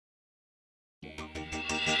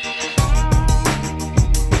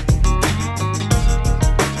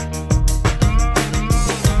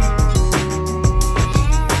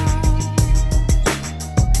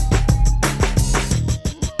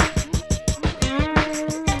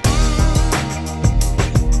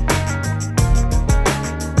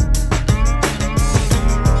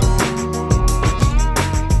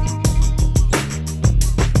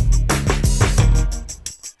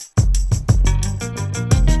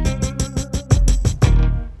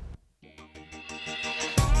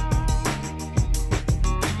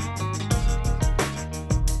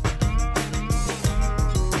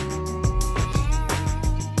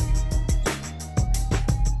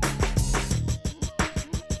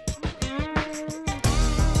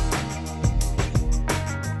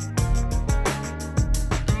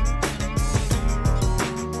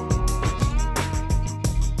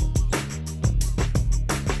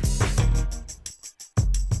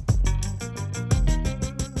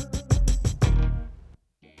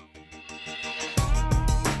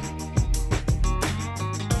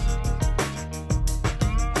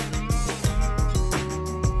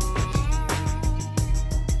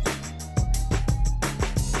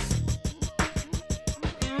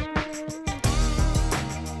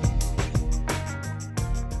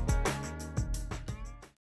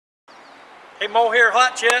Mo here,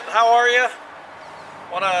 HotJet. How are you?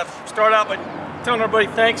 Want to start out by telling everybody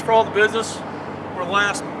thanks for all the business over the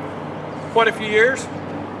last quite a few years.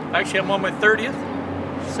 Actually, I'm on my 30th,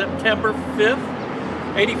 September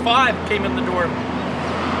 5th. 85 came in the door.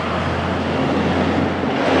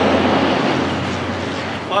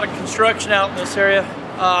 A lot of construction out in this area.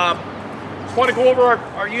 Just want to go over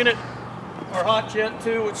our unit, our HotJet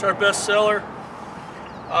 2, which is our best seller.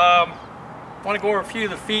 Want to go over a few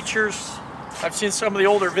of the features. I've seen some of the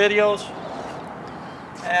older videos,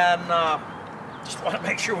 and just want to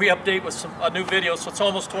make sure we update with a new video. So it's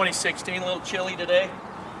almost 2016, a little chilly today.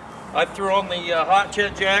 I threw on the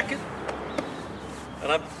HotJet jacket,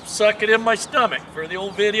 and I'm sucking in my stomach for the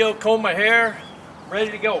old video, comb my hair,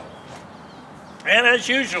 ready to go. And as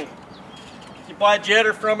usual, if you buy a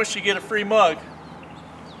jetter from us, you get a free mug.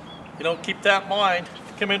 You know, keep that in mind.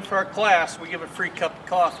 If you come in for our class, we give a free cup of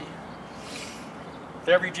coffee with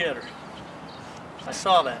every jetter. I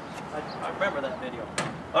saw that. I remember that video.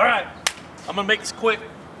 All right, I'm gonna make this quick.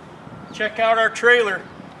 Check out our trailer.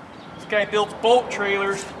 This guy builds boat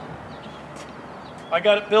trailers. I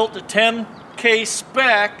got it built to 10K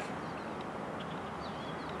spec,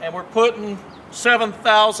 and we're putting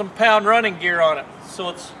 7,000 pound running gear on it. So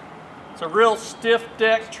it's a real stiff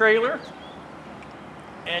deck trailer,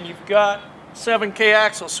 and you've got 7K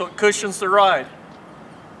axles, so it cushions the ride.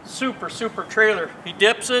 Super trailer. He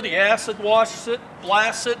dips it, he acid washes it,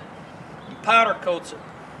 blasts it, and powder coats it.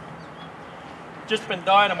 Just been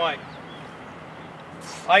dynamite.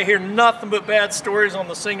 I hear nothing but bad stories on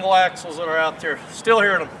the single axles that are out there. Still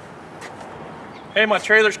hearing them. Hey, my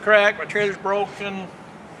trailer's cracked, my trailer's broken.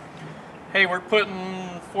 Hey, we're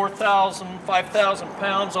putting 4,000, 5,000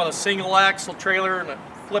 pounds on a single axle trailer, and it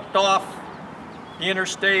flipped off the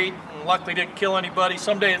interstate and luckily didn't kill anybody.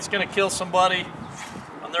 Someday it's going to kill somebody,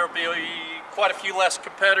 and there will be quite a few less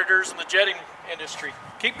competitors in the jetting industry.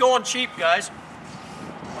 Keep going cheap, guys.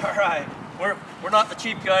 All right, we're not the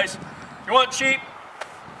cheap guys. If you want cheap,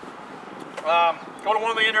 go to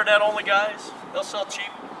one of the internet only guys. They'll sell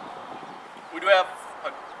cheap. We do have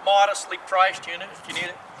a modestly priced unit if you need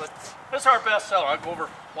it, but this is our best seller. I'll go over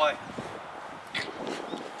why.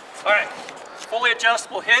 All right, fully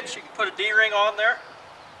adjustable hitch. You can put a D-ring on there.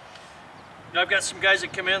 You know, I've got some guys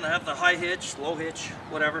that come in that have the high hitch, low hitch,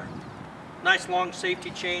 whatever. Nice long safety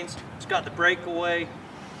chains. It's got the breakaway.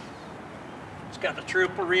 It's got the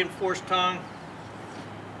triple reinforced tongue.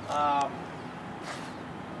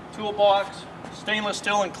 Toolbox, stainless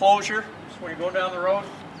steel enclosure. So when you're going down the road,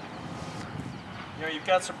 you know, you've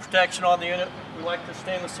got some protection on the unit. We like the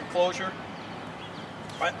stainless enclosure.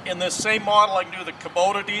 In this same model, I can do the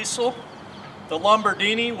Kubota diesel, the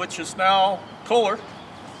Lombardini, which is now Kohler.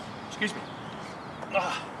 Excuse me.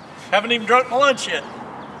 Haven't even drunk my lunch yet.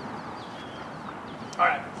 All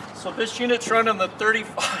right, so this unit's running the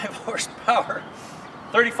 35 horsepower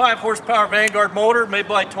Vanguard motor made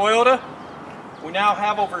by Toyota. We now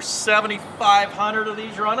have over 7,500 of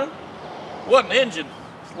these running. What an engine.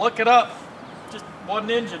 Look it up. Just one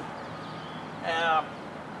engine.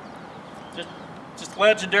 Just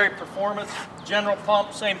legendary performance. General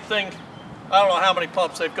pump, same thing. I don't know how many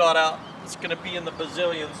pumps they've got out. It's going to be in the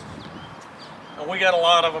bazillions. And we got a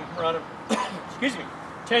lot of them running. Excuse me.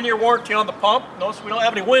 10-year warranty on the pump. Notice we don't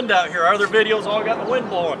have any wind out here. Our other videos all got the wind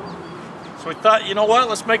blowing. So we thought, you know what,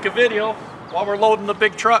 let's make a video while we're loading the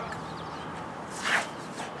big truck.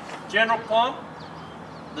 General pump,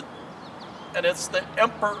 and it's the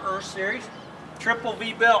Emperor series, triple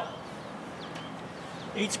V belt.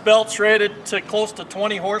 Each belt's rated to close to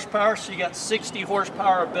 20 horsepower, so you got 60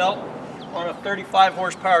 horsepower of belt on a 35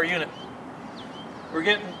 horsepower unit. We're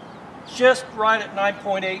getting just right at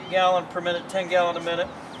 9.8 gallon per minute, 10 gallon a minute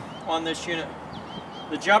on this unit.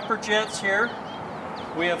 The jumper jets here,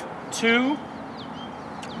 we have two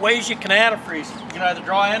ways you can antifreeze. You can either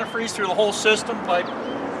draw antifreeze through the whole system by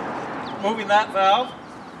moving that valve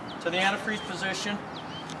to the antifreeze position,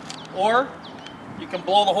 or you can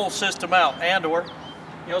blow the whole system out, and/or,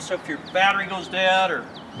 you know, so if your battery goes dead or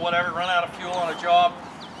whatever, run out of fuel on a job,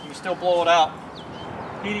 you can still blow it out.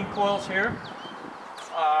 Heating coils here.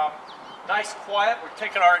 Nice quiet. We're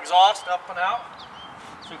taking our exhaust up and out,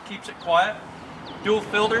 so it keeps it quiet. Dual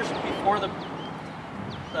filters before the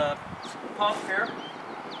pump here.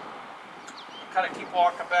 Kind of keep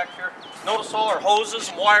walking back here. Notice all our hoses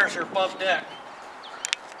and wires are above deck.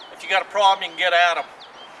 If you got a problem, you can get at them.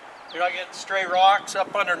 You're not getting stray rocks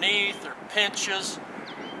up underneath or pinches.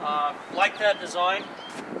 Like that design.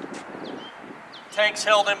 Tanks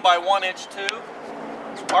held in by 1-inch tube.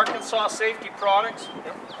 Arkansas Safety Products.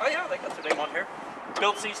 Oh yeah, they got the name on here.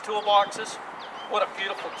 Builds these toolboxes. What a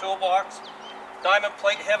beautiful toolbox. diamond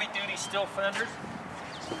plate heavy duty steel fenders.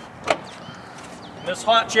 And this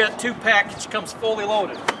HotJet 2 package comes fully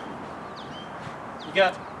loaded. You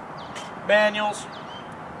got manuals,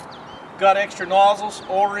 got extra nozzles,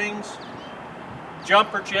 O-rings,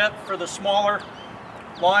 jumper jet for the smaller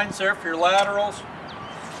lines there for your laterals.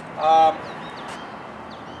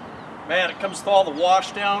 Man, it comes with all the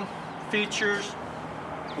wash down features.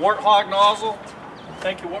 Warthog nozzle.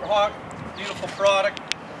 Thank you, Warthog. Beautiful product.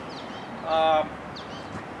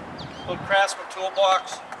 Little Craftsman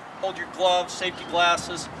toolbox. Hold your gloves, safety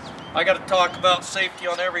glasses. I got to talk about safety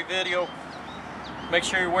on every video. Make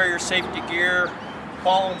sure you wear your safety gear.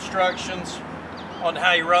 Follow instructions on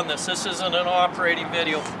how you run this. This isn't an operating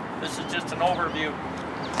video. This is just an overview.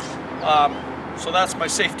 So that's my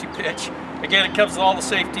safety pitch. Again, it comes with all the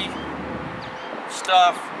safety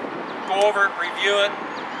stuff. Go over it, review it,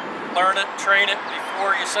 learn it, train it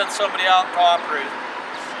before you send somebody out to operate it.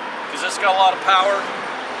 Because it's got a lot of power,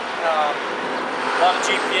 a lot of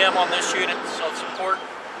GPM on this unit, so it's important.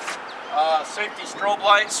 Safety strobe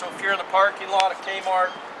lights, so if you're in the parking lot of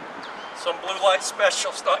Kmart, some blue light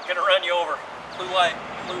special's not going to run you over. Blue light,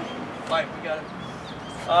 we got it.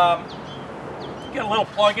 Get a little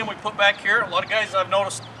plug-in we put back here. A lot of guys I've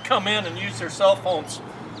noticed come in and use their cell phones,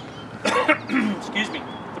 excuse me,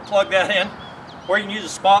 to plug that in. Or you can use a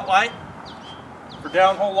spotlight for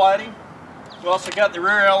downhole lighting. We also got the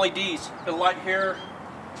rear LEDs. Got a light here,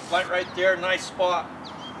 light right there, nice spot.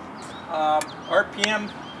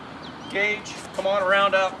 RPM gauge, come on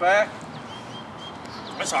around out back.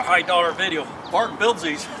 That's a high dollar video. Mark builds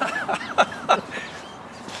these.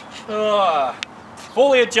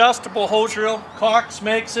 Fully adjustable hose reel. Cox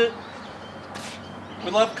makes it.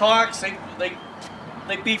 We love Cox. They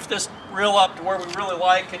beefed this reel up to where we really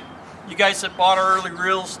like it. You guys that bought our early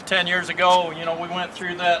reels 10 years ago, you know, we went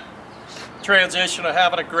through that transition of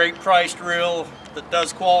having a great priced reel that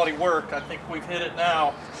does quality work. I think we've hit it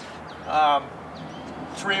now.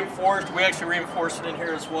 It's reinforced. We actually reinforced it in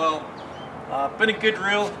here as well. Been a good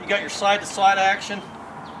reel. You got your side-to-side action.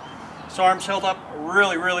 This arm's held up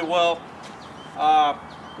really, really well. Got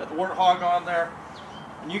the Warthog on there.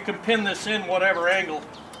 And you can pin this in whatever angle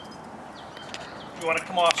you want to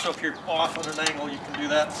come off. So if you're off on an angle, you can do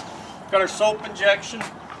that. Got our soap injection.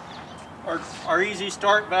 Our easy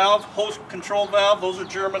start valve, hose control valve. Those are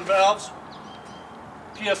German valves.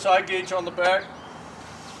 PSI gauge on the back.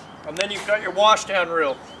 And then you've got your washdown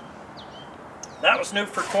reel. That was new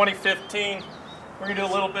for 2015. We're going to do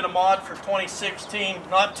a little bit of mod for 2016.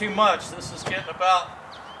 Not too much. This is getting about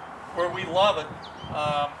where we love it.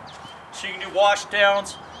 So you can do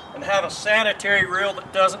washdowns and have a sanitary reel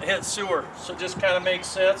that doesn't hit sewer. So it just kind of makes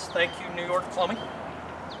sense. Thank you, New York Plumbing,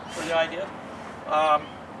 for the idea.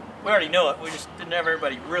 We already know it. We just didn't have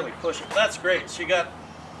everybody really push it. But that's great. So you got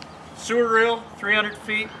sewer reel, 300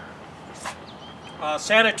 feet.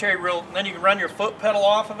 Sanitary reel, and then you can run your foot pedal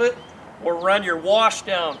off of it or run your wash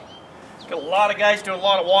down. Got a lot of guys doing a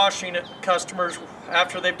lot of washing at customers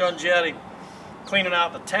after they've done jetting, cleaning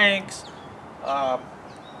out the tanks.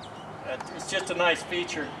 It's just a nice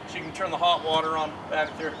feature. So you can turn the hot water on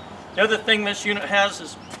back there. The other thing this unit has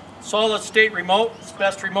is solid state remote. It's the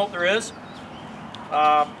best remote there is.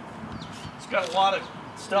 It's got a lot of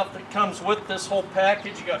stuff that comes with this whole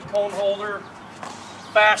package. You got cone holder,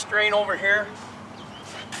 fast drain over here,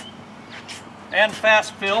 and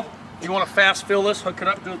fast fill. You want to fast fill this, hook it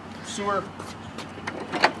up to sewer,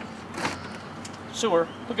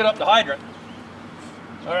 hook it up to hydrant.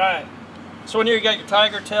 Alright, so in here you got your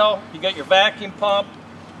tiger tail, you got your vacuum pump.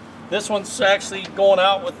 This one's actually going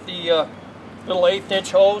out with the little 1/8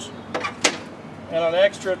 inch hose and an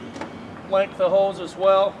extra length of hose as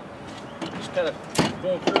well. Just kind of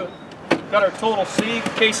going through it. Got our Total C,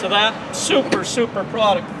 case of that. Super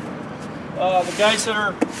product. The guys that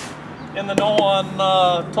are in the know on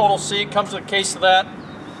Total C, comes with a case of that.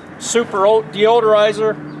 Super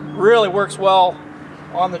deodorizer, really works well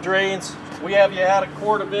on the drains. We have you add a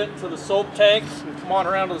quart of it to the soap tanks. And come on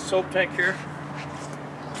around to the soap tank here.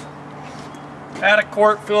 Add a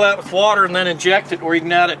quart, fill that with water, and then inject it, or you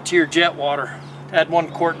can add it to your jet water. Add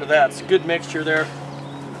 1 quart to that. It's a good mixture there.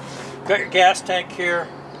 Got your gas tank here.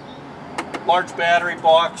 Large battery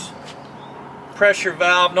box. Pressure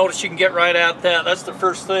valve. Notice you can get right at that. That's the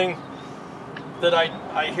first thing that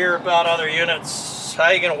I hear about other units. How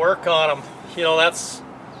are you going to work on them? You know, that's,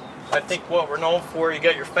 I think, what we're known for. You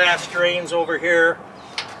got your fast drains over here.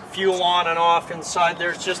 Fuel on and off inside there.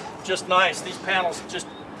 It's just nice. These panels just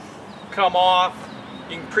come off.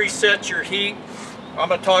 You can preset your heat. I'm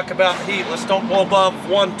going to talk about heat. Let's don't go above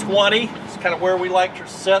 120. It's kind of where we like to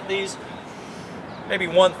set these. Maybe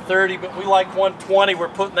 130, but we like 120. We're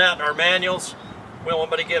putting that in our manuals. we don't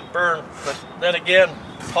want anybody to get burned. But then again,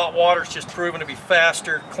 hot water's just proven to be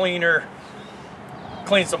faster, cleaner,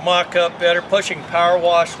 cleans the muck up better. Pushing power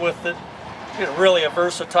wash with it. It's really a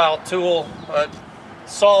versatile tool, but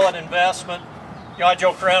solid investment. You know, I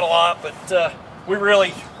joke around a lot, but we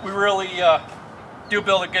really do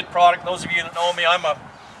build a good product. Those of you that know me, I'm a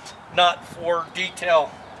nut for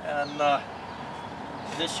detail, and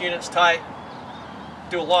this unit's tight.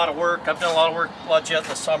 Do a lot of work. I've done a lot of work with HotJet in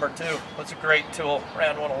the summer too. It's a great tool.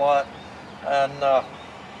 Ran one a lot, and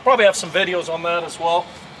probably have some videos on that as well.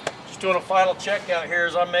 Just doing a final check out here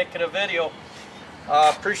as I'm making a video.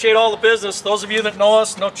 Appreciate all the business. Those of you that know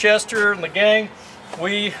us, know Chester and the gang,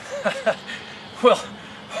 we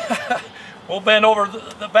we'll bend over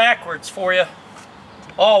the backwards for you,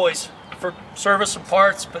 always, for service and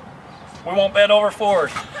parts, but we won't bend over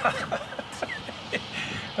forward.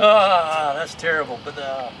 That's terrible, but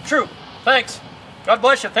true. Thanks. God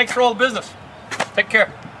bless you. Thanks for all the business. Take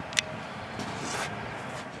care.